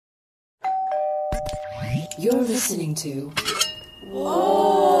You're listening to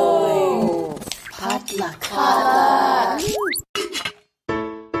Whoa! Potluck.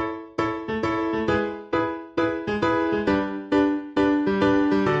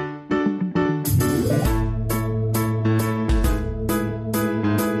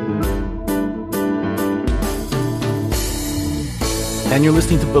 And you're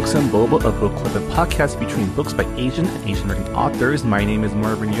listening to Books and Boba, a book club and podcast featuring books by Asian and Asian American authors. My name is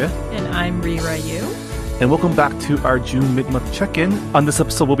Marvin Yue. And I'm Rira Yu. And welcome back to our June mid-month check-in. On this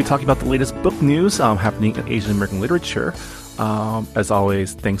episode, we'll be talking about the latest book news happening in Asian American literature. As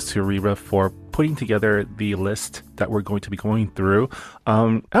always, thanks to Rira for putting together the list that we're going to be going through.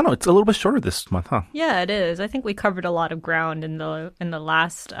 I don't know, it's a little bit shorter this month, huh? Yeah, it is. I think we covered a lot of ground in the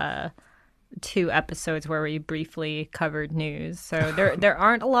last two episodes where we briefly covered news. So there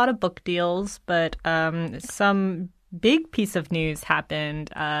aren't a lot of book deals, but some big piece of news happened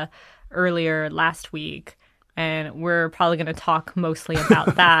earlier last week, and we're probably going to talk mostly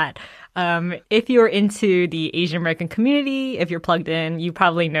about that. If you're into the Asian American community, if you're plugged in, you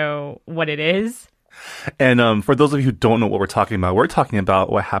probably know what it is. And for those of you who don't know what we're talking about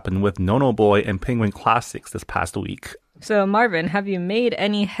what happened with Nono Boy and Penguin Classics this past week. So, Marvin, have you made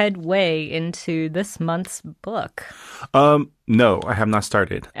any headway into this month's book? No, I have not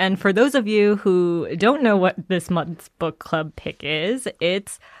started. And for those of you who don't know what this month's book club pick is,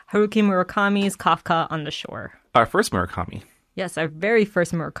 it's Haruki Murakami's Kafka on the Shore. Our first Murakami. Yes, our very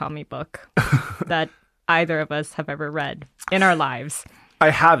first Murakami book that either of us have ever read in our lives. I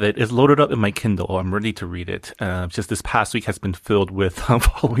have it. It's loaded up in my Kindle. I'm ready to read it. Just this past week has been filled with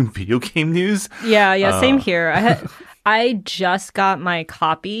following video game news. Yeah, same here. I just got my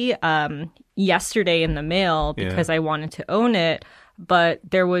copy yesterday in the mail because I wanted to own it, but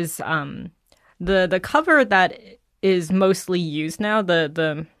there was the cover that is mostly used now,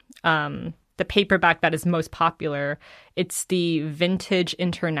 the paperback that is most popular. It's the Vintage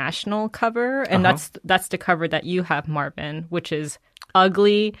International cover, and that's the cover that you have, Marvin, which is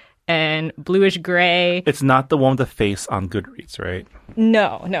ugly and bluish gray. It's not the one with the face on Goodreads, right?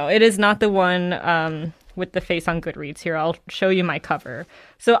 No, it is not the one with the face on Goodreads. Here, I'll show you my cover.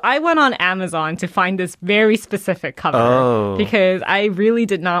 So I went on Amazon to find this very specific cover because I really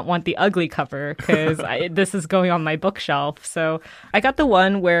did not want the ugly cover because this is going on my bookshelf. So I got the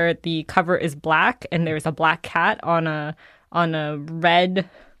one where the cover is black and there's a black cat on a red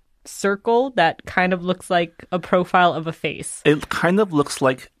circle that kind of looks like a profile of a face. It kind of looks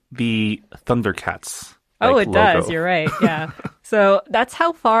like the Thundercats. Oh, it logo. does. You're right. Yeah. So that's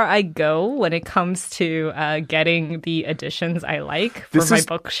how far I go when it comes to getting the editions I like for my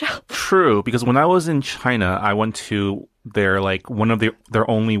bookshelf. True, because when I was in China, I went to one of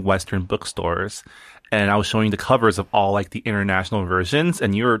their only Western bookstores, and I was showing the covers of all the international versions,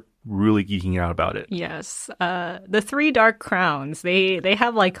 and you're really geeking out about it. Yes. The Three Dark Crowns, they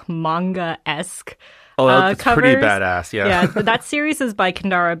have manga-esque Oh, that's covers. Pretty badass, yeah. Yeah, that series is by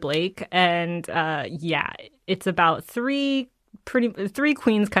Kendara Blake, and it's about three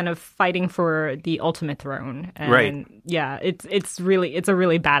queens kind of fighting for the ultimate throne. And, right. Yeah, it's a really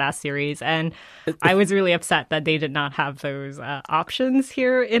badass series, and I was really upset that they did not have those options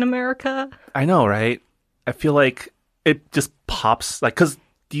here in America. I know, right? I feel like it just pops, because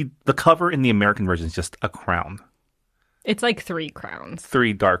the cover in the American version is just a crown. It's like three crowns.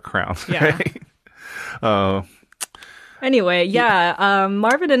 Three dark crowns, yeah. Right? Anyway,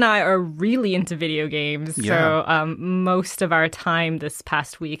 Marvin and I are really into video games. Yeah. So most of our time this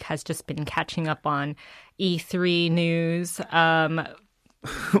past week has just been catching up on E3 news.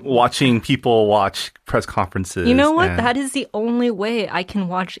 Watching people watch press conferences. You know what? That is the only way I can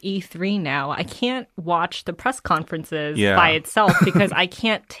watch E3 now. I can't watch the press conferences by itself because I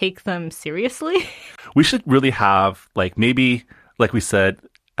can't take them seriously. We should really have, maybe, like we said,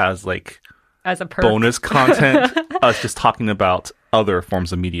 as a perk. Bonus content, us just talking about other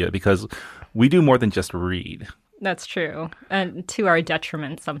forms of media, because we do more than just read. That's true. And to our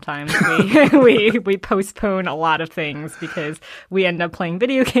detriment, sometimes we postpone a lot of things because we end up playing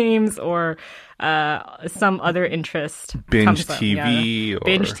video games or some other interest. Binge TV.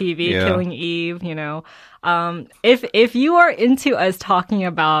 Binge TV, Killing Eve, If you are into us talking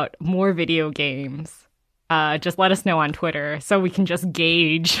about more video games, just let us know on Twitter so we can just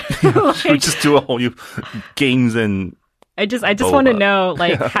gauge. We just do a whole games and I just want to know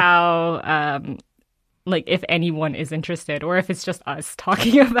how like if anyone is interested or if it's just us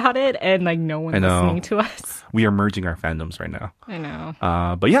talking about it and like no one listening to us. We are merging our fandoms right now. I know.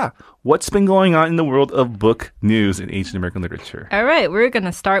 But yeah, what's been going on in the world of book news in Asian American literature? All right, we're going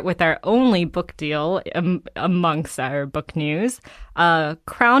to start with our only book deal amongst our book news.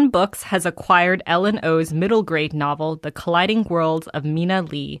 Crown Books has acquired L&O's middle grade novel, The Colliding Worlds of Mina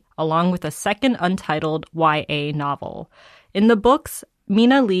Lee, along with a second untitled YA novel. In the books,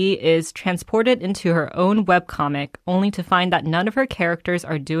 Mina Lee is transported into her own webcomic, only to find that none of her characters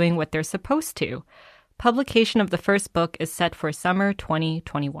are doing what they're supposed to. Publication of the first book is set for summer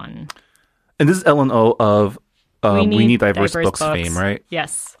 2021. And this is Ellen-O of We Need Diverse Books fame, right?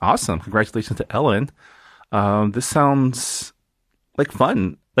 Yes. Awesome. Congratulations to Ellen. This sounds like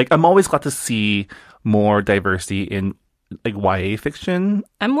fun. Like, I'm always glad to see more diversity in like YA fiction.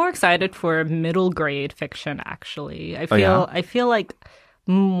 I'm more excited for middle grade fiction, actually. I feel like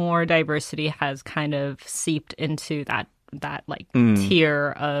more diversity has kind of seeped into that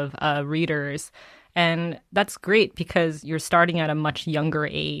tier of readers. And that's great because you're starting at a much younger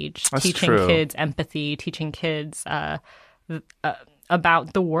age, teaching kids empathy, teaching kids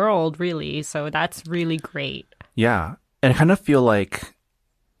about the world, really. So that's really great. Yeah. And I kind of feel like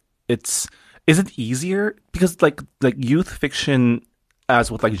is it easier? Because like youth fiction, as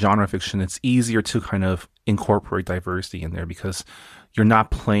with like genre fiction, it's easier to kind of incorporate diversity in there because you're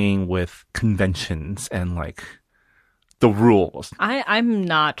not playing with conventions and like the rules. I'm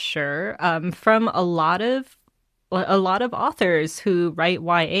not sure. From a lot of authors who write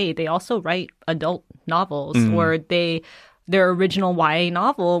YA, they also write adult novels, or their original YA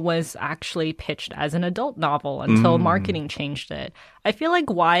novel was actually pitched as an adult novel until marketing changed it. I feel like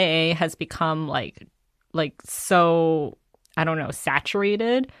YA has become like so, I don't know,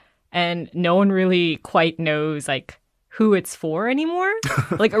 saturated, and no one really quite knows like who it's for anymore.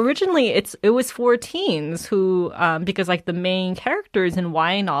 Like originally it was for teens who because like the main characters in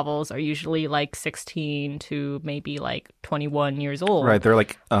YA novels are usually like 16 to maybe like 21 years old. Right, they're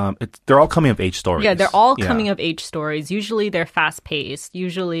like they're all coming of age stories. Yeah, they're all coming of age stories. Usually they're fast paced.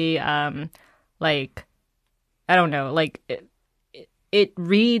 Usually like I don't know, like it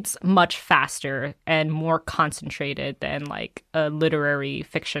reads much faster and more concentrated than like a literary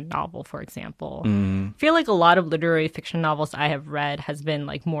fiction novel, for example. I feel like a lot of literary fiction novels I have read has been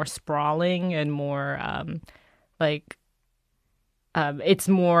like more sprawling and more it's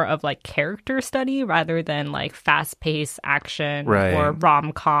more of like character study rather than like fast-paced action or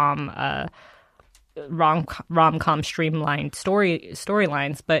rom-com streamlined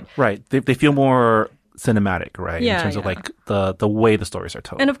storylines. But they feel more cinematic, right? Yeah, in terms of like the way the stories are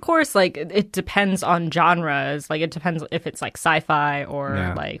told. And of course, like it depends on genres. Like it depends if it's like sci-fi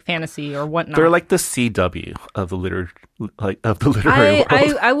or like fantasy or whatnot. They're like the CW of the literary world.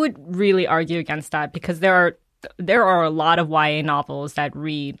 I would really argue against that because there are a lot of YA novels that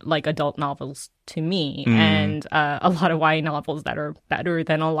read like adult novels to me, and a lot of YA novels that are better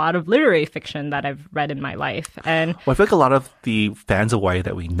than a lot of literary fiction that I've read in my life. And I feel like a lot of the fans of YA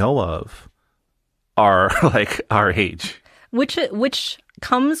that we know of are like our age, which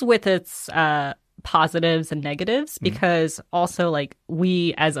comes with its positives and negatives, because also like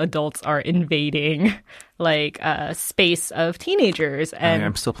we as adults are invading like space of teenagers, and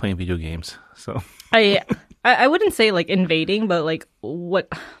I'm still playing video games, so I wouldn't say like invading, but like what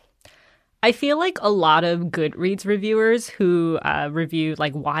I feel like a lot of Goodreads reviewers who review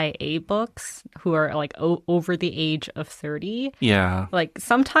like YA books who are like over the age of 30, like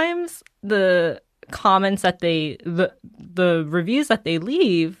sometimes the comments that the reviews that they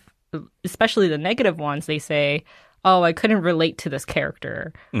leave, especially the negative ones, they say, oh, I couldn't relate to this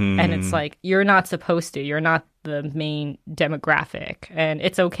character. And it's like, you're not supposed to. You're not the main demographic. And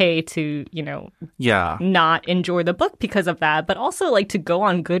it's okay to, not enjoy the book because of that. But also, like, to go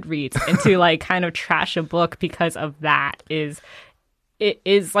on Goodreads and to, like, kind of trash a book because of that is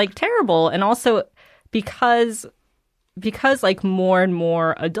like, terrible. And also, because like more and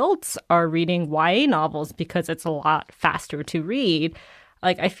more adults are reading YA novels because it's a lot faster to read,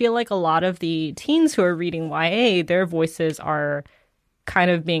 like I feel like a lot of the teens who are reading YA, their voices are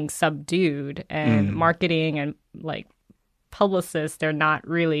kind of being subdued, and marketing and like publicists, they're not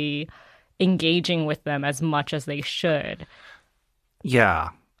really engaging with them as much as they should. Yeah.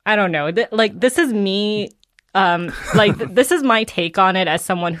 I don't know. Like this is me, this is my take on it as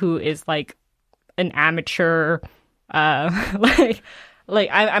someone who is like an amateur. I'm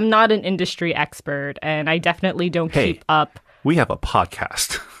not an industry expert, and I definitely don't keep up. We have a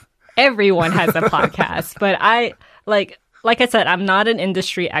podcast. Everyone has a podcast, but I like I said, I'm not an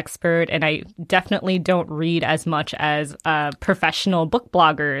industry expert, and I definitely don't read as much as professional book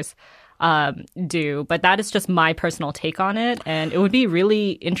bloggers. do. But that is just my personal take on it. And it would be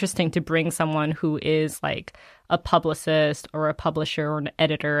really interesting to bring someone who is like a publicist or a publisher or an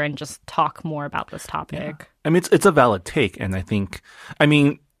editor and just talk more about this topic. Yeah. I mean, it's a valid take. And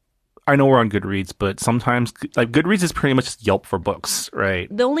I know we're on Goodreads, but sometimes like Goodreads is pretty much just Yelp for books, right?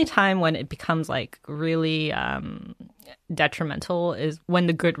 The only time when it becomes like really detrimental is when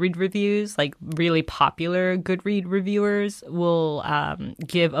the Goodread reviews, like really popular Goodread reviewers, will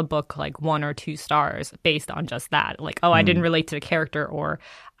give a book like 1 or 2 stars based on just that. Like, oh, I didn't relate to the character, or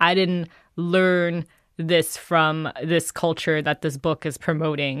I didn't learn this from this culture that this book is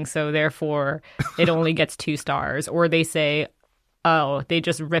promoting, so therefore it only gets 2 stars. Or they say, oh, they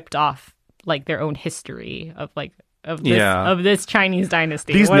just ripped off like their own history of this Chinese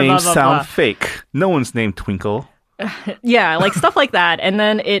dynasty. These names blah, blah, sound blah. fake. No one's named Twinkle. Yeah, like stuff like that. And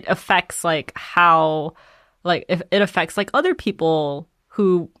then it affects like how, like if it affects like other people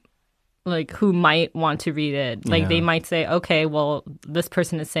who might want to read it. Like they might say, okay, well, this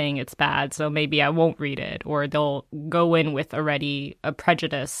person is saying it's bad, so maybe I won't read it. Or they'll go in with already a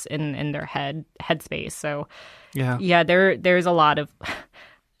prejudice in their headspace. So yeah, there's a lot of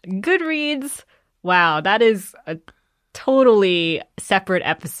Goodreads. Wow, that is a totally separate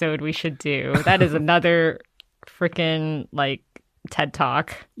episode we should do. That is another freaking like TED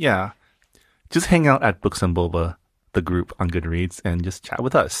Talk. Yeah. Just hang out at Books and Boba, the group on Goodreads, and just chat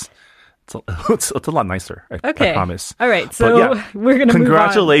with us. It's a lot nicer, I promise. All right, so we're going to move on.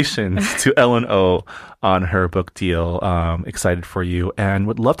 Congratulations to Ellen O on her book deal. Excited for you, and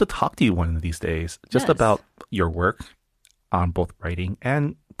would love to talk to you one of these days just about your work on both writing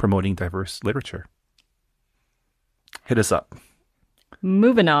and promoting diverse literature. Hit us up.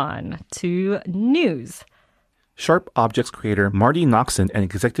 Moving on to news. Sharp Objects creator Marty Noxon and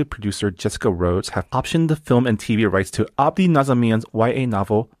executive producer Jessica Rhodes have optioned the film and TV rights to Abdi Nazamian's YA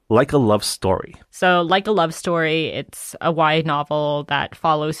novel, Like a Love Story. So, Like a Love Story, it's a YA novel that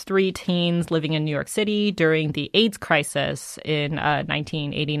follows 3 teens living in New York City during the AIDS crisis in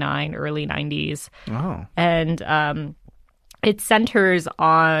 1989, early 90s. Oh. And it centers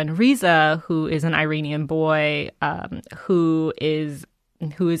on Riza, who is an Iranian boy who is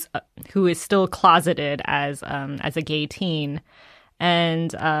still closeted as a gay teen,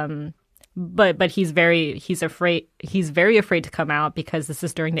 and but he's very afraid to come out because this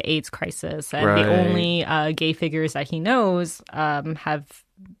is during the AIDS crisis, and the only gay figures that he knows have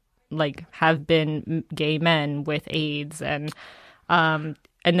been gay men with AIDS, and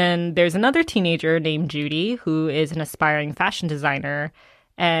then there's another teenager named Judy who is an aspiring fashion designer,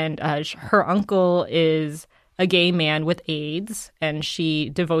 and her uncle is a gay man with AIDS, and she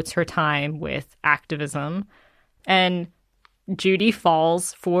devotes her time with activism. And Judy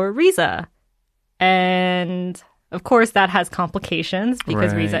falls for Riza. And of course, that has complications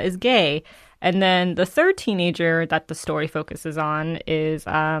because Riza is gay. And then the third teenager that the story focuses on is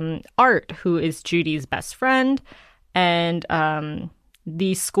Art, who is Judy's best friend and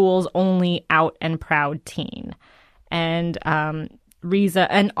the school's only out and proud teen. And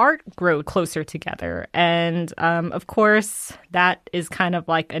Riza and Art grow closer together. And of course, that is kind of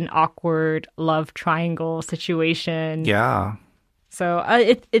like an awkward love triangle situation. Yeah. So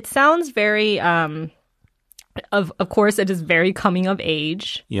it sounds very, of course, it is very coming of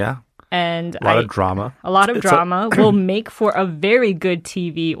age. Yeah. And a lot of drama. A lot of drama will make for a very good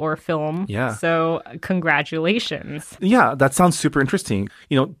TV or film. Yeah. So congratulations. Yeah, that sounds super interesting.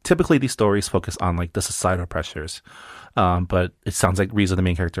 You know, typically these stories focus on like the societal pressures. But it sounds like Riza, the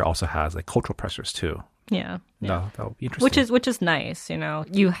main character, also has like cultural pressures too. Yeah. No, that would be interesting. Which is nice, you know.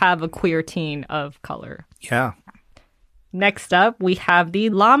 You have a queer teen of color. Yeah. Next up, we have the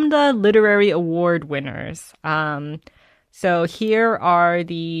Lambda Literary Award winners. So here are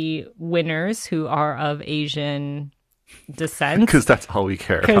the winners who are of Asian descent. Because that's all we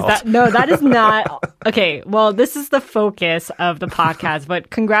care about. That is not... Okay, well, this is the focus of the podcast, but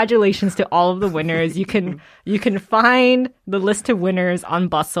congratulations to all of the winners. You can find the list of winners on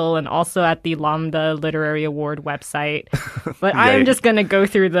Bustle and also at the Lambda Literary Award website. But I am just going to go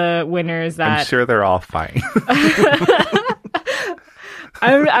through the winners that... I'm sure they're all fine.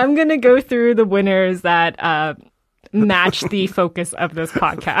 I'm going to go through the winners that... match the focus of this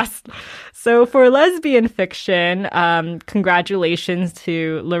podcast. So for lesbian fiction, congratulations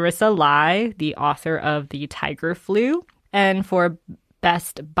to Larissa Lai, the author of The Tiger Flu. And for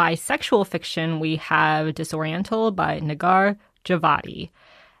best bisexual fiction, we have Disoriental by Nagar Javadi.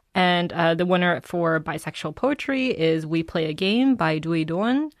 And the winner for bisexual poetry is We Play a Game by Dui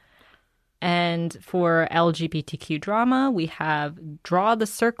Duan. And for LGBTQ drama, we have Draw the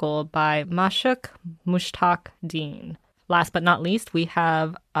Circle by Mashuk Mushtaq Dean. last but not least, we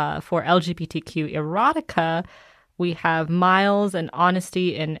have for LGBTQ erotica, we have Miles and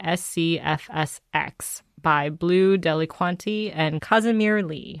Honesty in SCFSX by Blue Deliquanti and Casimir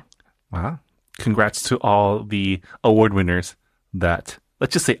Lee. Wow. Congrats to all the award winners that,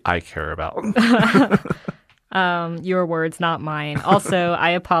 let's just say, I care about. Your words, not mine. Also, I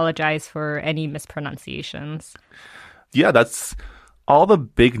apologize for any mispronunciations. Yeah, that's all the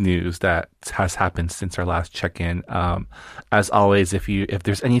big news that has happened since our last check-in. As always, if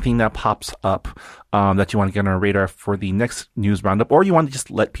there's anything that pops up that you want to get on our radar for the next news roundup, or you want to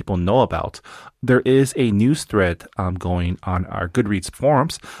just let people know about, there is a news thread going on our Goodreads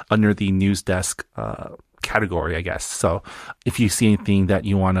forums under the news desk category, I guess. So if you see anything that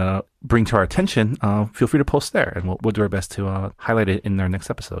you want to bring to our attention, feel free to post there, and we'll do our best to highlight it in our next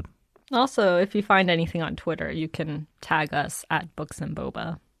episode. Also, if you find anything on Twitter, you can tag us at Books and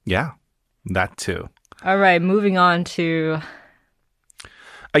Boba. Yeah, that too. All right, moving on to,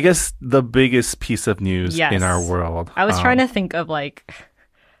 I guess, the biggest piece of news in our world. I was trying to think of like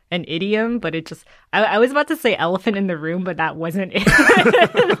an idiom, but it just, I was about to say elephant in the room, but that wasn't it.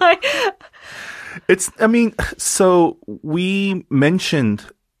 So we mentioned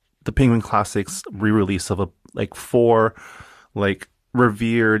the Penguin Classics re-release of four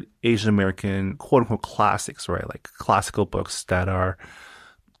revered Asian American quote unquote classics, right? Like classical books that are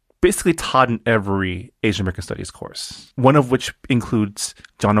basically taught in every Asian American studies course. One of which includes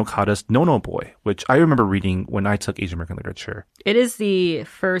John Okada's No Boy, which I remember reading when I took Asian American literature. It is the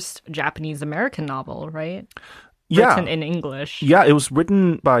first Japanese American novel, right? Yeah. Written in English. Yeah, it was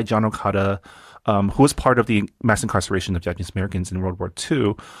written by John Okada, who was part of the mass incarceration of Japanese Americans in World War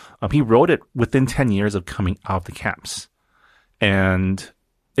II. He wrote it within 10 years of coming out of the camps. And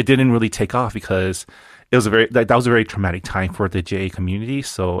it didn't really take off because it was that was a very traumatic time for the JA community.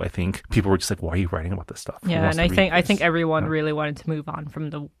 So I think people were just like, "Why are you writing about this stuff?" Yeah, and I think everyone really wanted to move on from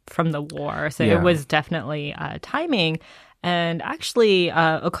the war. So it was definitely timing. And actually,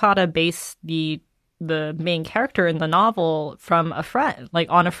 Okada based the main character in the novel from a friend,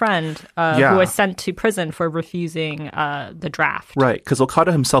 who was sent to prison for refusing the draft. Right, because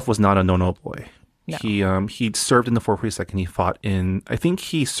Okada himself was not a no boy. No. He served in the 442nd. He fought I think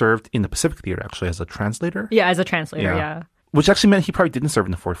he served in the Pacific Theater actually as a translator. Yeah, as a translator, yeah. Which actually meant he probably didn't serve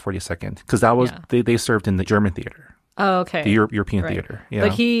in the 442nd because that was they served in the German theater. Oh, okay. The European theater. Yeah.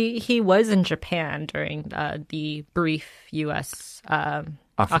 But he was in Japan during the brief U.S.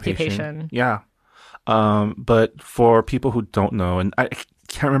 occupation. Yeah. But for people who don't know, and I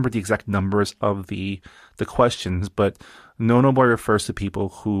can't remember the exact numbers of the questions, but No Boy refers to people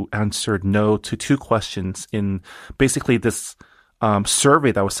who answered no to two questions in basically this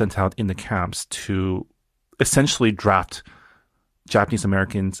survey that was sent out in the camps to essentially draft Japanese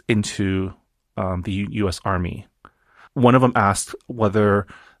Americans into the U.S. Army. One of them asked whether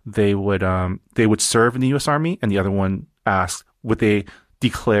they would serve in the U.S. Army, and the other one asked would they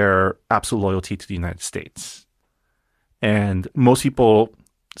declare absolute loyalty to the United States. And most people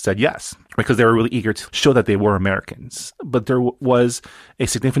said yes, because they were really eager to show that they were Americans. But there was a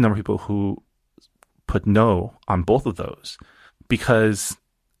significant number of people who put no on both of those because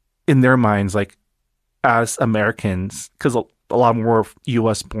in their minds, like as Americans, because a lot more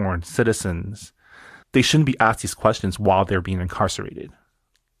U.S. born citizens, they shouldn't be asked these questions while they're being incarcerated.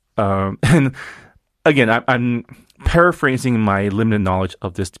 And again, I'm paraphrasing my limited knowledge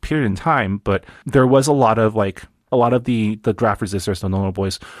of this period in time, but there was a lot of the draft resistors, the No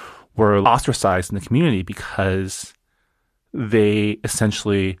Boys, were ostracized in the community because they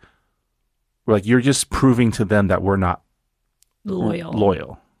essentially were like, you're just proving to them that we're not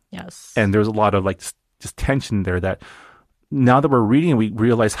loyal. Yes. And there's a lot of just tension there that now that we're reading, we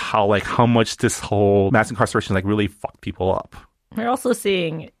realize how much this whole mass incarceration really fucked people up. We're also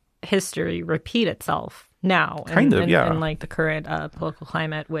seeing history repeat itself now in the current political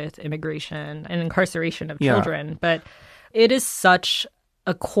climate with immigration and incarceration of children. Yeah. But it is such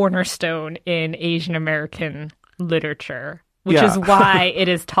a cornerstone in Asian American literature, which is why it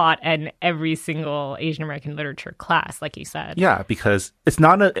is taught in every single Asian American literature class, like you said. Yeah, because it's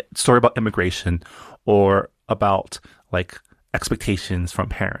not a story about immigration or about expectations from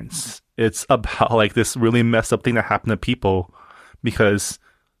parents. It's about this really messed up thing that happened to people because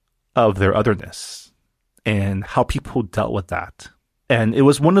of their otherness and how people dealt with that. And it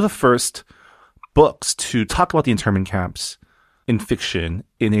was one of the first books to talk about the internment camps in fiction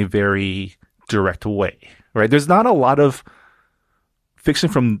in a very direct way, right? There's not a lot of fiction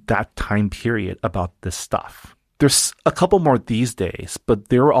from that time period about this stuff. There's a couple more these days, but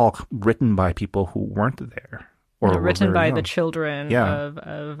they were all written by people who weren't there. or written were very by young. the children Yeah.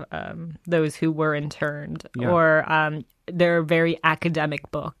 of those who were interned, Yeah. or they're very academic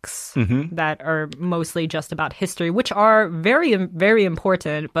books Mm-hmm. that are mostly just about history, which are very, very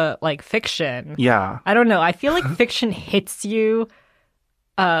important, but like fiction. Yeah. I don't know. I feel like fiction hits you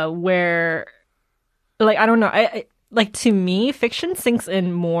where, like, I don't know. Like, to me, fiction sinks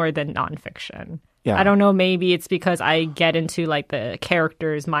in more than nonfiction. Yeah. I don't know. Maybe it's because I get into like the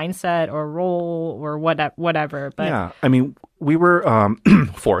character's mindset or role or whatever. But Yeah, I mean, we were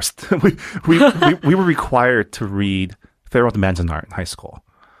forced. We were required to read Farewell to Manzanar in high school,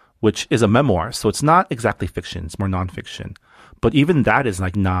 which is a memoir. So it's not exactly fiction; it's more nonfiction. But even that is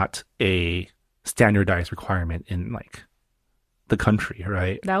like not a standardized requirement in like the country,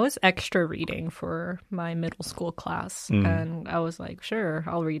 right? that was extra reading for my middle school class. And I was like, sure,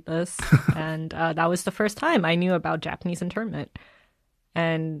 I'll read this. And that was the first time I knew about Japanese internment.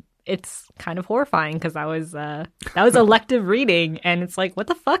 And it's kind of horrifying because that was elective reading. And it's like, what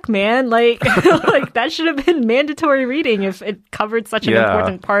the fuck, man? Like, like that should have been mandatory reading if it covered such an Yeah.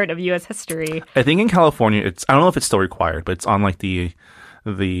 important part of U.S. history. I think in California, I don't know if it's still required, but it's on like the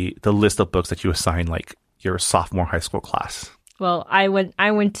list of books that you assign like your sophomore high school class. Well, I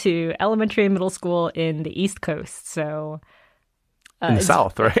went to elementary and middle school in the East Coast, so In the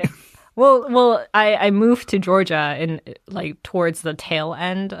South, right? Well, I moved to Georgia in like towards the tail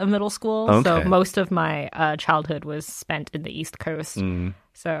end of middle school, so Okay. most of my childhood was spent in the East Coast.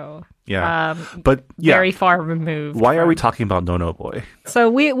 So Yeah. But yeah, very far removed. why are we from- talking about No No Boy? So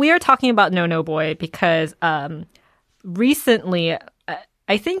we are talking about No No Boy because recently.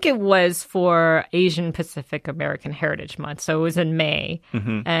 I think it was for Asian Pacific American Heritage Month, so it was in May.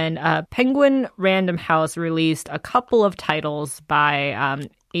 And Penguin Random House released a couple of titles by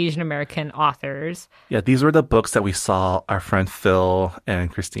Asian American authors. Yeah, these were the books that we saw our friend Phil and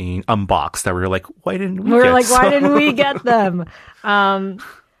Christine unbox that we were like, why didn't we We were get like, why some? didn't we get them?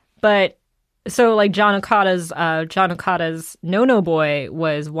 But so like John Okada's No No Boy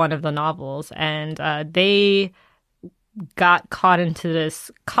was one of the novels, and they got caught into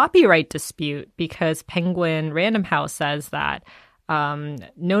this copyright dispute because Penguin Random House says that No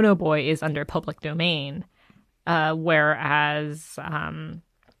No Boy is under public domain, whereas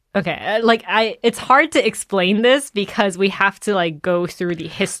it's hard to explain this because we have to like go through the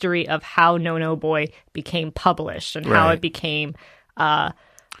history of how No No Boy became published and how Right. it became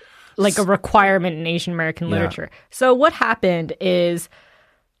like a requirement in Asian American Yeah. literature. So what happened is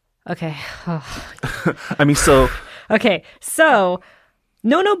I mean, so Okay, so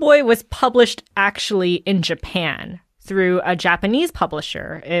No No Boy was published actually in Japan through a Japanese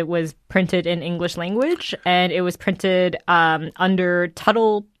publisher. It was printed in English language, and it was printed under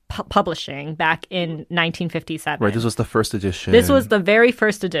Tuttle Publishing back in 1957. right, this was the first edition. This was the very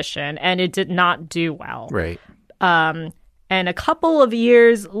first edition, and it did not do well. right. And a couple of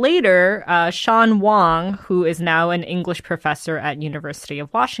years later, Sean Wong, who is now an English professor at University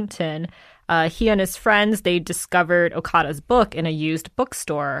of Washington, he and his friends, they discovered Okada's book in a used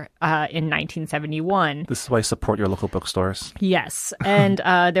bookstore in 1971. This is why I support your local bookstores. Yes. And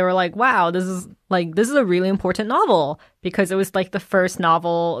they were like, wow, this is a really important novel because it was like the first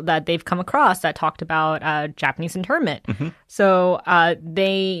novel that they've come across that talked about Japanese internment. So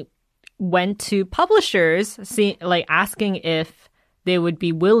they went to publishers asking if they would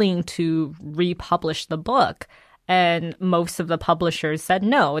be willing to republish the book. And most of the publishers said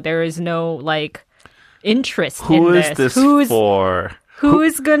no. There is no like interest Who in is this. this for? Who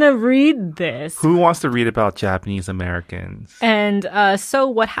is gonna read this? Who wants to read about Japanese Americans? And so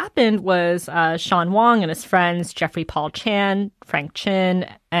what happened was Sean Wong and his friends, Jeffrey Paul Chan, Frank Chin,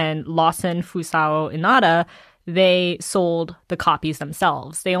 and Lawson Fusao Inada, they sold the copies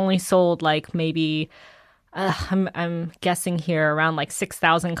themselves. They only sold like maybe, I'm guessing here, around like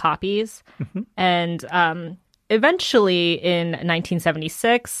 6,000 copies. And eventually in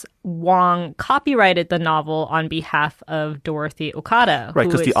 1976, Wong copyrighted the novel on behalf of Dorothy Okada. Right,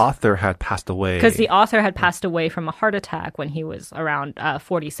 because the author had passed away. Because the author had passed away from a heart attack when he was around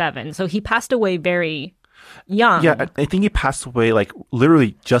 47. So he passed away very young. Yeah, I think he passed away like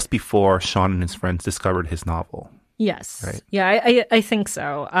literally just before Sean and his friends discovered his novel. Yes. Right. Yeah, I think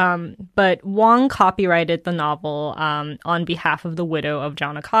so. But Wong copyrighted the novel on behalf of the widow of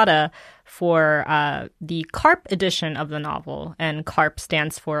John Okada for the CARP edition of the novel. And CARP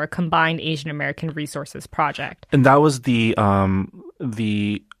stands for Combined Asian American Resources Project. And that was the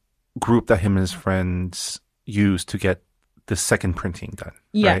group that him and his friends used to get the second printing done.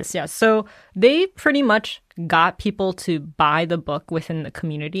 Yes, right? yes. So they pretty much got people to buy the book within the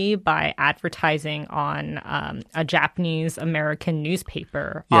community by advertising on a Japanese American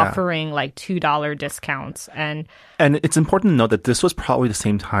newspaper offering like $2 discounts. And it's important to note that this was probably the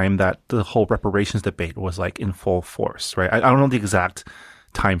same time that the whole reparations debate was like in full force, right? I don't know the exact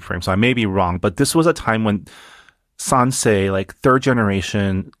time frame, so I may be wrong, but this was a time when Sansei, like third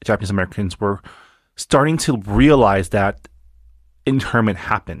generation Japanese Americans, were starting to realize that internment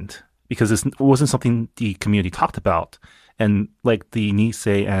happened because this wasn't something the community talked about. And like the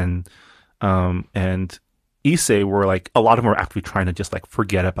Nisei and Issei were like, a lot of them were actually trying to just like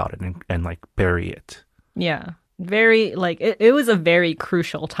forget about it and like bury it. Yeah. Very like it was a very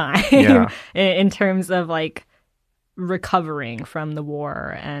crucial time in terms of like recovering from the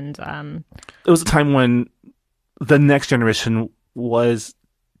war. And it was a time when the next generation was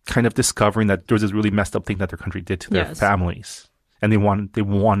kind of discovering that there was this really messed up thing that their country did to their families, and they wanted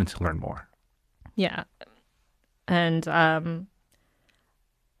to learn more. Yeah. And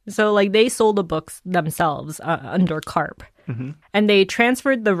so like they sold the books themselves under CARP. Mm-hmm. And they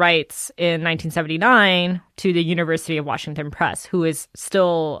transferred the rights in 1979 to the University of Washington Press, who is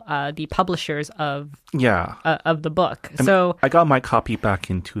still the publishers of the book. And so I got my copy back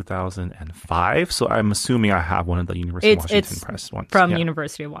in 2005, so I'm assuming I have one of the University of Washington Press ones. From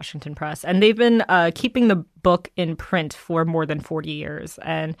University of Washington Press. And they've been keeping the book in print for more than 40 years.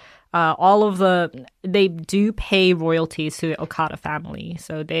 And they do pay royalties to the Okada family.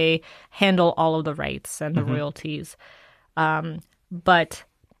 So they handle all of the rights and the royalties. But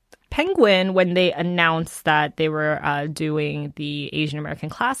Penguin, when they announced that they were doing the Asian American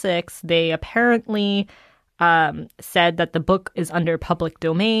classics, they apparently said that the book is under public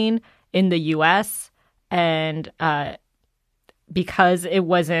domain in the U.S. and because it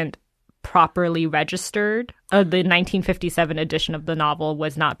wasn't properly registered, the 1957 edition of the novel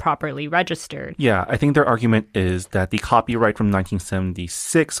was not properly registered. Yeah, I think their argument is that the copyright from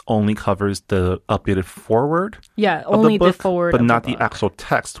 1976 only covers the updated foreword. Yeah, only the book, the foreword, but not the actual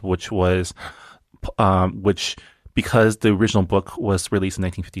text, which was, because the original book was released in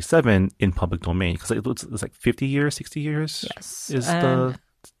 1957 in public domain, because it was like 50 years, 60 years. Yes, is the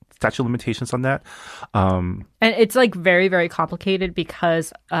statute of limitations on that. And it's like very, very complicated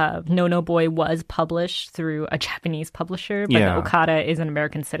because No No Boy was published through a Japanese publisher, but the Okada is an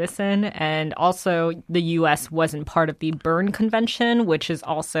American citizen. And also the U.S. wasn't part of the Berne Convention, which is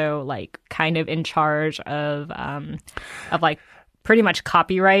also like kind of in charge of like pretty much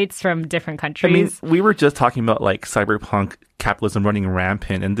copyrights from different countries. I mean, we were just talking about like cyberpunk capitalism running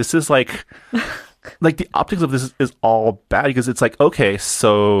rampant, and this is like... like the optics of this is all bad because it's like, okay,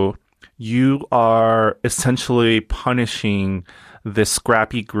 so you are essentially punishing this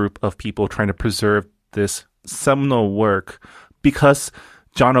scrappy group of people trying to preserve this seminal work because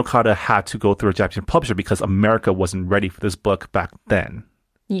John Okada had to go through a Japanese publisher because America wasn't ready for this book back then.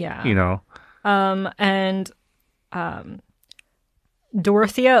 Yeah. You know?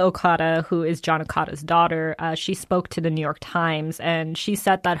 Dorothea Okada, who is John Okada's daughter, she spoke to the New York Times, and she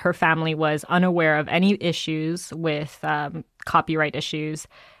said that her family was unaware of any issues with copyright issues,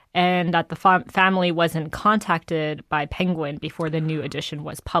 and that the family wasn't contacted by Penguin before the new edition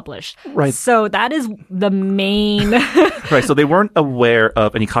was published. Right. So that is the main... Right, so they weren't aware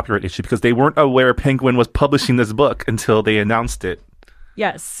of any copyright issue because they weren't aware Penguin was publishing this book until they announced it.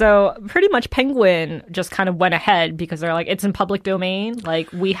 Yes, so pretty much Penguin just kind of went ahead because they're like, it's in public domain.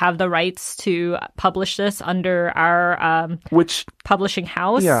 Like, we have the rights to publish this under our publishing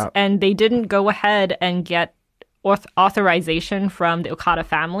house. Yeah. And they didn't go ahead and get authorization from the Okada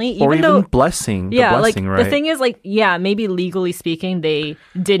family. Even blessing. Yeah, blessing, like, right? the thing is, like, yeah, maybe legally speaking, they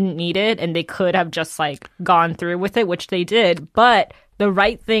didn't need it and they could have just, like, gone through with it, which they did. But the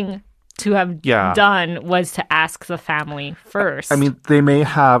right thing to have done was to ask the family first. I mean, they may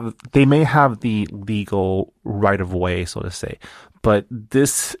have the legal right of way, so to say, but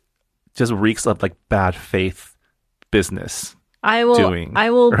this just reeks of like bad faith business. I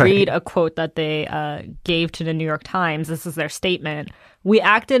will read a quote that they gave to the New York Times. This is their statement. "We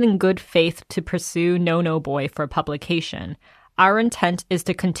acted in good faith to pursue No No Boy for publication. Our intent is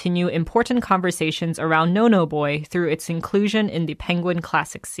to continue important conversations around No No Boy through its inclusion in the Penguin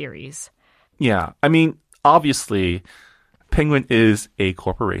Classics series." Yeah, I mean, obviously, Penguin is a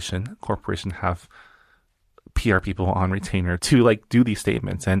corporation. Corporations have PR people on retainer to like do these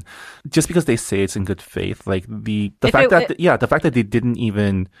statements, and just because they say it's in good faith, like the fact that they didn't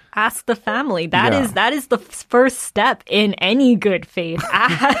even ask the family, that is the first step in any good faith.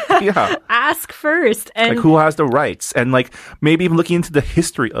 Ask first, and like who has the rights, and like maybe even looking into the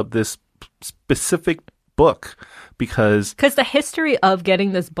history of this specific book because the history of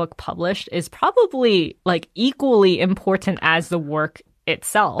getting this book published is probably like equally important as the work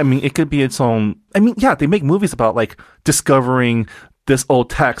itself. I mean, it could be its own. I mean, yeah, they make movies about like discovering this old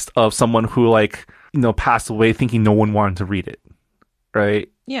text of someone who like, passed away thinking no one wanted to read it. Right?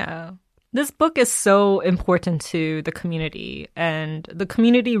 Yeah. This book is so important to the community, and the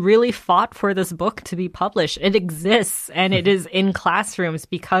community really fought for this book to be published. It exists, and it is in classrooms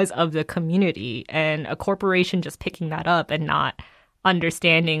because of the community, and a corporation just picking that up and not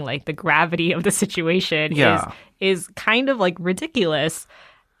understanding like the gravity of the situation is kind of like ridiculous.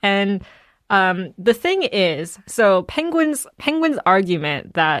 And the thing is, so Penguin's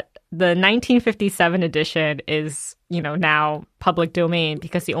argument that the 1957 edition is, now public domain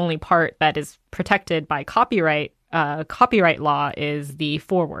because the only part that is protected by copyright law is the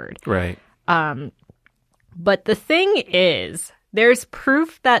foreword. Right. But the thing is, there's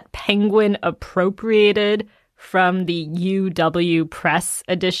proof that Penguin appropriated from the UW Press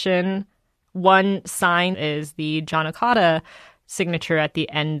edition. One sign is the John Okada signature at the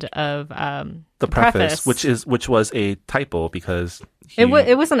end of the preface, which was a typo because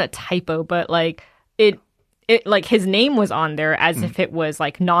it wasn't a typo, but like it like his name was on there as if it was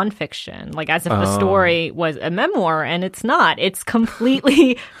like nonfiction, like as if the story was a memoir, and it's not. It's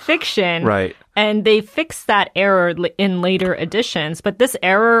completely fiction. Right. And they fixed that error in later editions, but this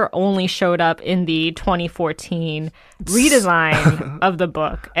error only showed up in the 2014 redesign of the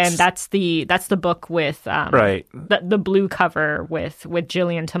book, and that's the book with the blue cover with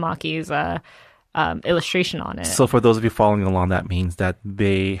Jillian Tamaki's illustration on it. So for those of you following along, that means that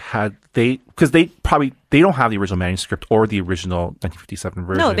they don't have the original manuscript or the original 1957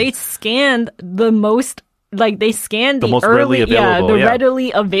 version. No, they scanned the most. Like they scanned the most early,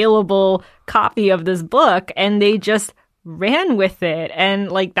 readily available copy of this book, and they just ran with it.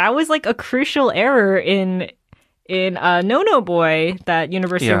 And like that was like a crucial error in No Boy that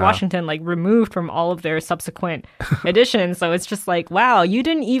University of Washington like removed from all of their subsequent editions. So it's just like, wow, you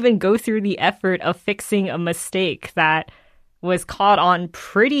didn't even go through the effort of fixing a mistake that was caught on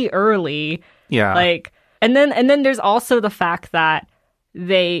pretty early. Yeah. Like, and then there's also the fact that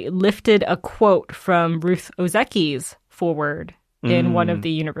they lifted a quote from Ruth Ozecki's foreword in one of the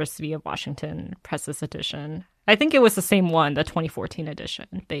University of Washington Press's edition. I think it was the same one, the 2014 edition.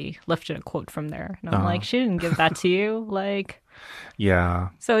 They lifted a quote from there. And I'm like, she didn't give that to you. Like, yeah.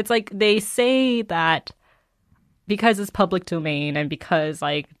 So it's like they say that because it's public domain and because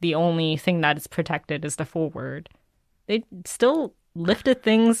like the only thing that is protected is the foreword, they still lifted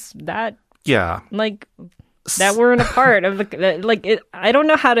things that like that weren't a part of the like it. I don't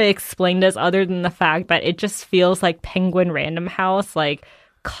know how to explain this other than the fact that it just feels like Penguin Random House like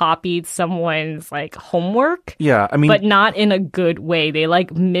copied someone's like homework. Yeah, I mean, but not in a good way. They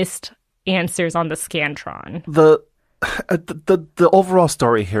like missed answers on the Scantron. The overall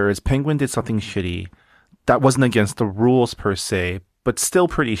story here is Penguin did something shitty that wasn't against the rules per se, but still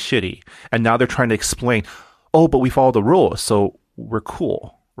pretty shitty. And now they're trying to explain, oh, but we follow the rules, so we're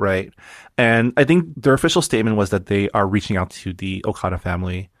cool. Right. And I think their official statement was that they are reaching out to the Okada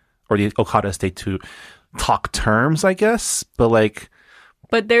family or the Okada estate to talk terms, I guess.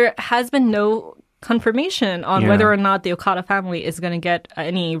 But there has been no confirmation on whether or not the Okada family is going to get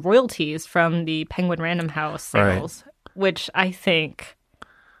any royalties from the Penguin Random House sales, which I think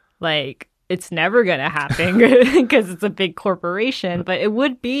like it's never going to happen because it's a big corporation. But it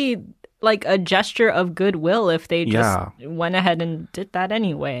would be like a gesture of goodwill if they just went ahead and did that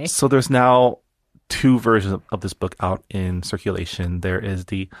anyway. So there's now two versions of this book out in circulation. There is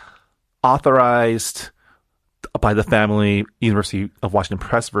the authorized by the family University of Washington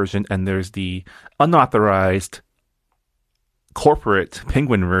Press version, and there's the unauthorized corporate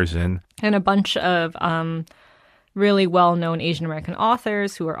Penguin version. And a bunch of really well-known Asian American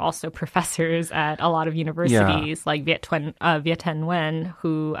authors who are also professors at a lot of universities, like Viet Thanh Nguyen,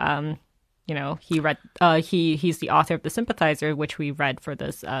 who he read. He's the author of The Sympathizer, which we read for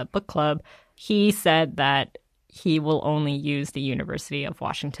this book club. He said that he will only use the University of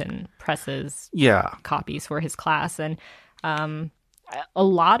Washington Press's copies for his class, and a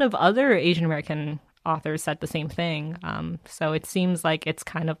lot of other Asian American authors said the same thing. So it seems like it's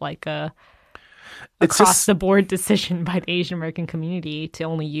kind of like a across the board decision by the Asian American community to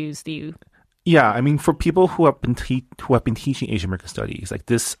only use the. Yeah, I mean, for people who have been teaching Asian American studies, like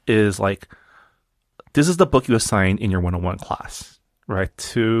this is the book you assign in your 101 class, right?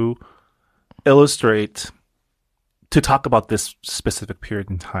 To illustrate, to talk about this specific period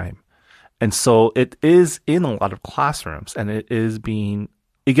in time. And so it is in a lot of classrooms, and it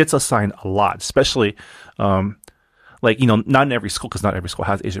gets assigned a lot, especially, not in every school, because not every school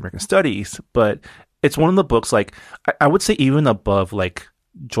has Asian American studies, but it's one of the books like I would say even above like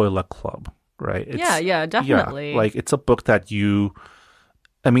Joy Luck Club, right? Yeah, definitely. Yeah, like it's a book that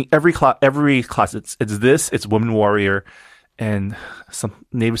every class it's Woman Warrior and some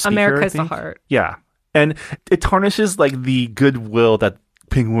native speaker. America's the Heart. Yeah. And it tarnishes like the goodwill that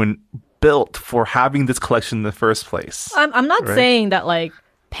Penguin built for having this collection in the first place. I'm not saying that like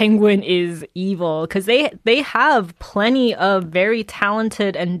Penguin is evil, because they have plenty of very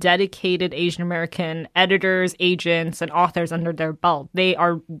talented and dedicated Asian American editors, agents, and authors under their belt. They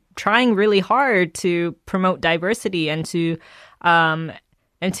are trying really hard to promote diversity and to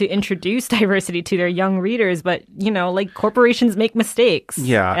introduce diversity to their young readers. But like corporations make mistakes.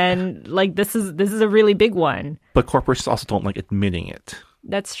 Yeah, and like this is a really big one. But corporations also don't like admitting it.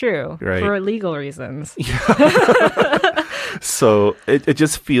 That's true, right? For legal reasons. Yeah. So it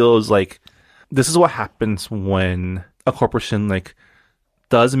just feels like this is what happens when a corporation like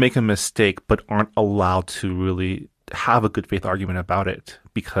does make a mistake but aren't allowed to really have a good faith argument about it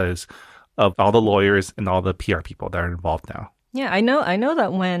because of all the lawyers and all the PR people that are involved now. Yeah, I know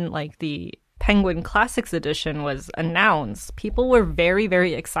that when like the Penguin Classics edition was announced, people were very,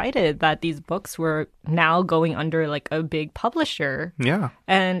 very excited that these books were now going under like a big publisher. Yeah.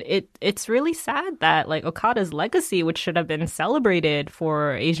 And it's really sad that like Okada's legacy, which should have been celebrated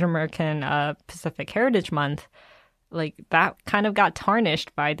for Asian American Pacific Heritage Month, like that kind of got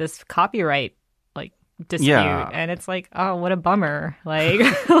tarnished by this copyright like dispute. Yeah. And it's like, oh, what a bummer. Like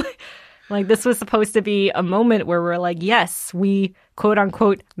like this was supposed to be a moment where we're like, yes, we quote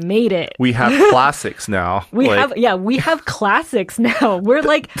unquote made it. We have classics now. We have classics now. We're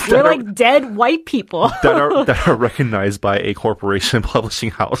like dead white people that are recognized by a corporation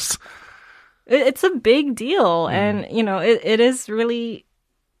publishing house. It's a big deal, and it is really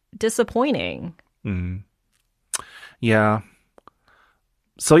disappointing. Yeah.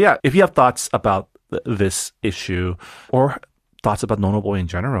 So yeah, if you have thoughts about this issue or thoughts about Nono Boy in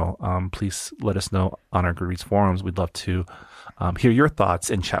general, please let us know on our Goodreads forums. We'd love to hear your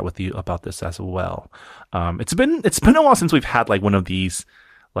thoughts and chat with you about this as well. It's been a while since we've had like one of these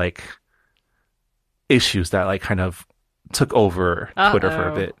like issues that like kind of took over Twitter for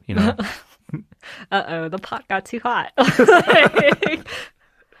a bit, The pot got too hot.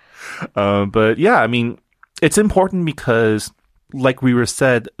 But yeah, I mean, it's important because, like we were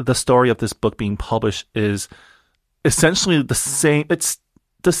said, the story of this book being published is essentially the same. It's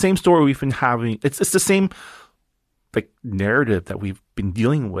the same story we've been having. It's the same like narrative that we've been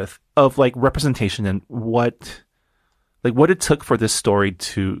dealing with of like representation and what it took for this story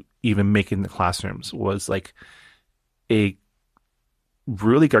to even make it in the classrooms was like a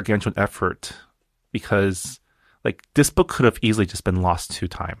really gargantuan effort, because like this book could have easily just been lost to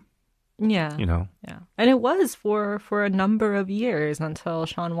time. Yeah. Yeah. And it was for a number of years until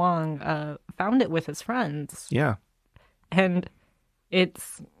Sean Wang found it with his friends. Yeah. And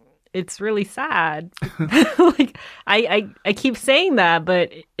it's really sad. Like I keep saying that,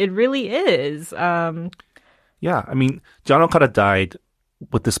 but it really is. Yeah, I mean, John Okada died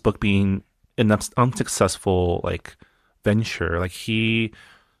with this book being an unsuccessful like venture. Like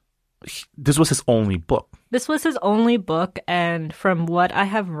this was his only book. This was his only book, and from what I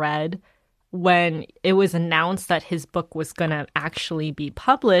have read, when it was announced that his book was going to actually be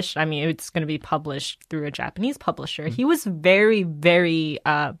published, I mean, it's going to be published through a Japanese publisher, he was very, very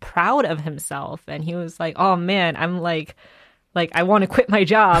proud of himself. And he was like, oh, man, I'm like I want to quit my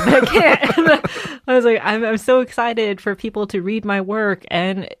job. I can't. I was like, I'm so excited for people to read my work.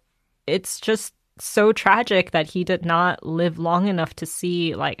 And it's just so tragic that he did not live long enough to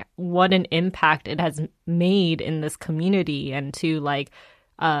see like what an impact it has made in this community, and to like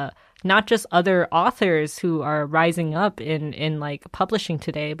not just other authors who are rising up in like publishing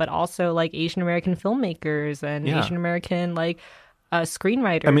today, but also like Asian American filmmakers and Asian American like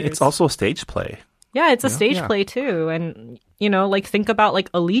screenwriters. I mean, it's also a stage play. Yeah, it's a stage play too. And like think about like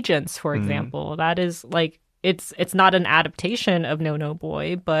Allegiance, for example. That is like it's not an adaptation of No No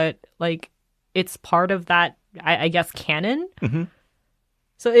Boy, but like it's part of that, I guess, canon. Mm-hmm.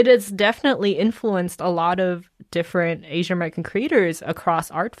 So it has definitely influenced a lot of different Asian American creators across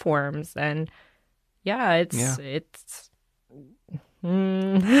art forms. And it's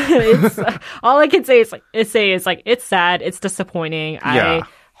all I can say is it's sad, it's disappointing. I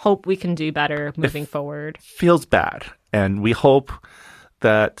hope we can do better moving forward. Feels bad, and we hope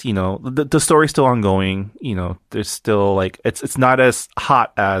that the story's still ongoing. There's still like it's not as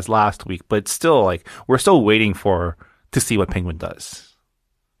hot as last week, but it's still like we're still waiting to see what Penguin does.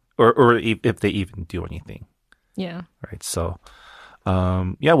 Or if they even do anything. Yeah. Right. So,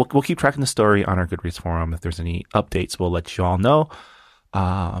 we'll keep tracking the story on our Goodreads forum. If there's any updates, we'll let you all know.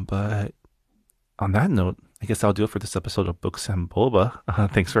 But on that note, I guess I'll do it for this episode of Books and Boba.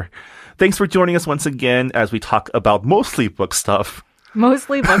 Thanks for joining us once again as we talk about mostly book stuff.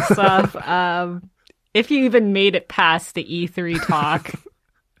 Mostly book stuff. If you even made it past the E3 talk,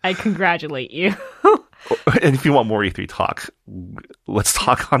 I congratulate you. And if you want more E3 talk, let's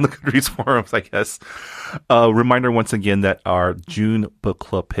talk on the Goodreads forums, I guess. Reminder once again that our June book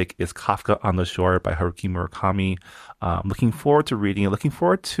club pick is Kafka on the Shore by Haruki Murakami. Looking forward to reading it. Looking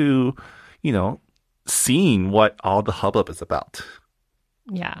forward to, seeing what all the hubbub is about.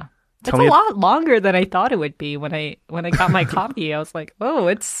 Yeah. It's a lot longer than I thought it would be when I got my copy. I was like, oh,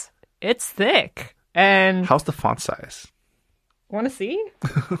 it's thick. And how's the font size? Want to see?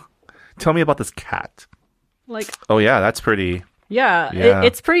 Tell me about this cat. Oh yeah, that's pretty. Yeah.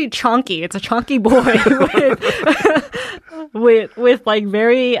 It's pretty chunky. It's a chunky boy with like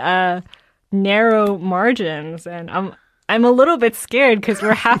very narrow margins, and I'm a little bit scared because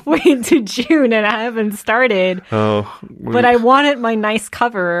we're halfway into June and I haven't started. Oh, but I wanted my nice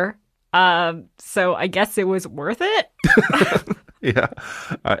cover, so I guess it was worth it. Yeah,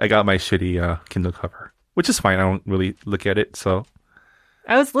 I got my shitty Kindle cover, which is fine. I don't really look at it, so.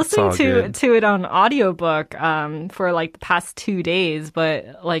 I was listening to it on audiobook for like the past 2 days,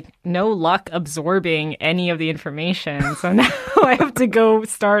 but like no luck absorbing any of the information. So now I have to go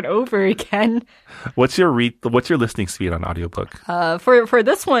start over again. What's your listening speed on audiobook? For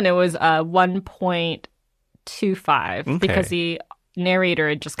this one, it was 1.25 because the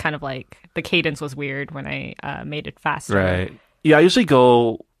narrator just kind of like the cadence was weird when I made it faster. Right. Yeah, I usually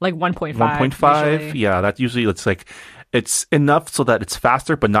go like 1.5. 1.5. Yeah, that usually it's enough so that it's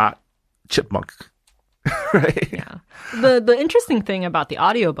faster, but not chipmunk. Right? Yeah. The interesting thing about the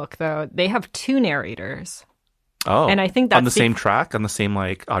audiobook, though, they have 2 narrators. Oh. And I think that's on the same track, on the same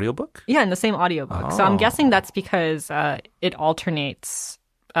audiobook? Yeah, in the same audiobook. Oh. So I'm guessing that's because it alternates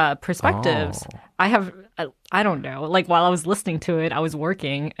perspectives. Oh. I don't know. Like while I was listening to it, I was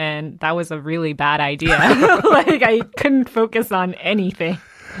working, and that was a really bad idea. Like I couldn't focus on anything.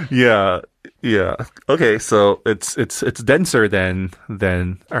 Yeah. Okay, so it's denser than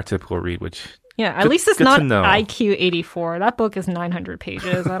our typical read, which at least it's not IQ 84. That book is 900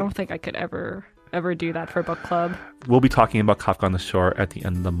 pages. I don't think I could ever do that for book club. We'll be talking about Kafka on the Shore at the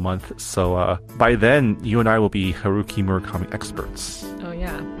end of the month, so by then you and I will be Haruki Murakami experts. Oh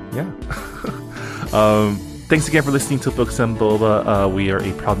yeah. Yeah. Thanks again for listening to Books and Boba. We are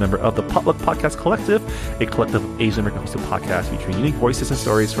a proud member of the Potluck Podcast Collective, a collective of Asian American hosted podcasts featuring unique voices and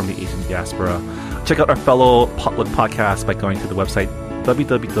stories from the Asian diaspora. Check out our fellow Potluck podcasts by going to the website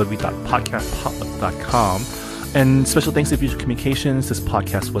www.podcastpotluck.com. And special thanks to Visual Communications. This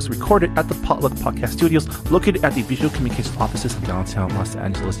podcast was recorded at the Potluck Podcast Studios, located at the Visual Communications offices in downtown Los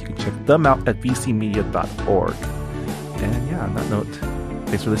Angeles. You can check them out at vcmedia.org. And yeah, on that note,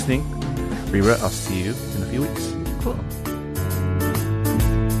 thanks for listening. Rira, I'll see you in a few weeks. Cool.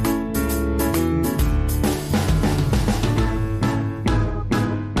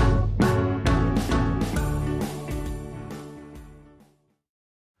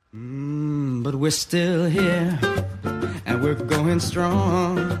 But we're still here, and we're going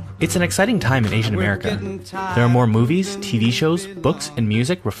strong. It's an exciting time in Asian America. There are more movies, TV shows, books, and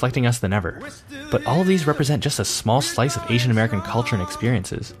music reflecting us than ever. But all of these represent just a small slice of Asian American culture and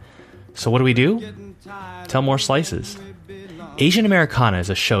experiences. So what do? Tell more slices. Asian Americana is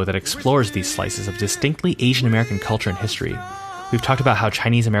a show that explores these slices of distinctly Asian American culture and history. We've talked about how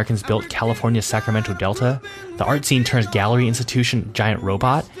Chinese Americans built California's Sacramento Delta, the art scene turns gallery institution Giant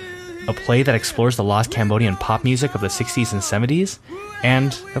Robot, a play that explores the lost Cambodian pop music of the 60s and 70s,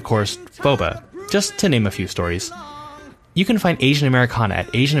 and, of course, Boba, just to name a few stories. You can find Asian Americana at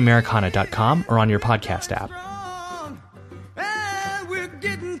asianamericana.com or on your podcast app. And we're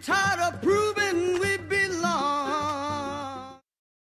getting tired of proving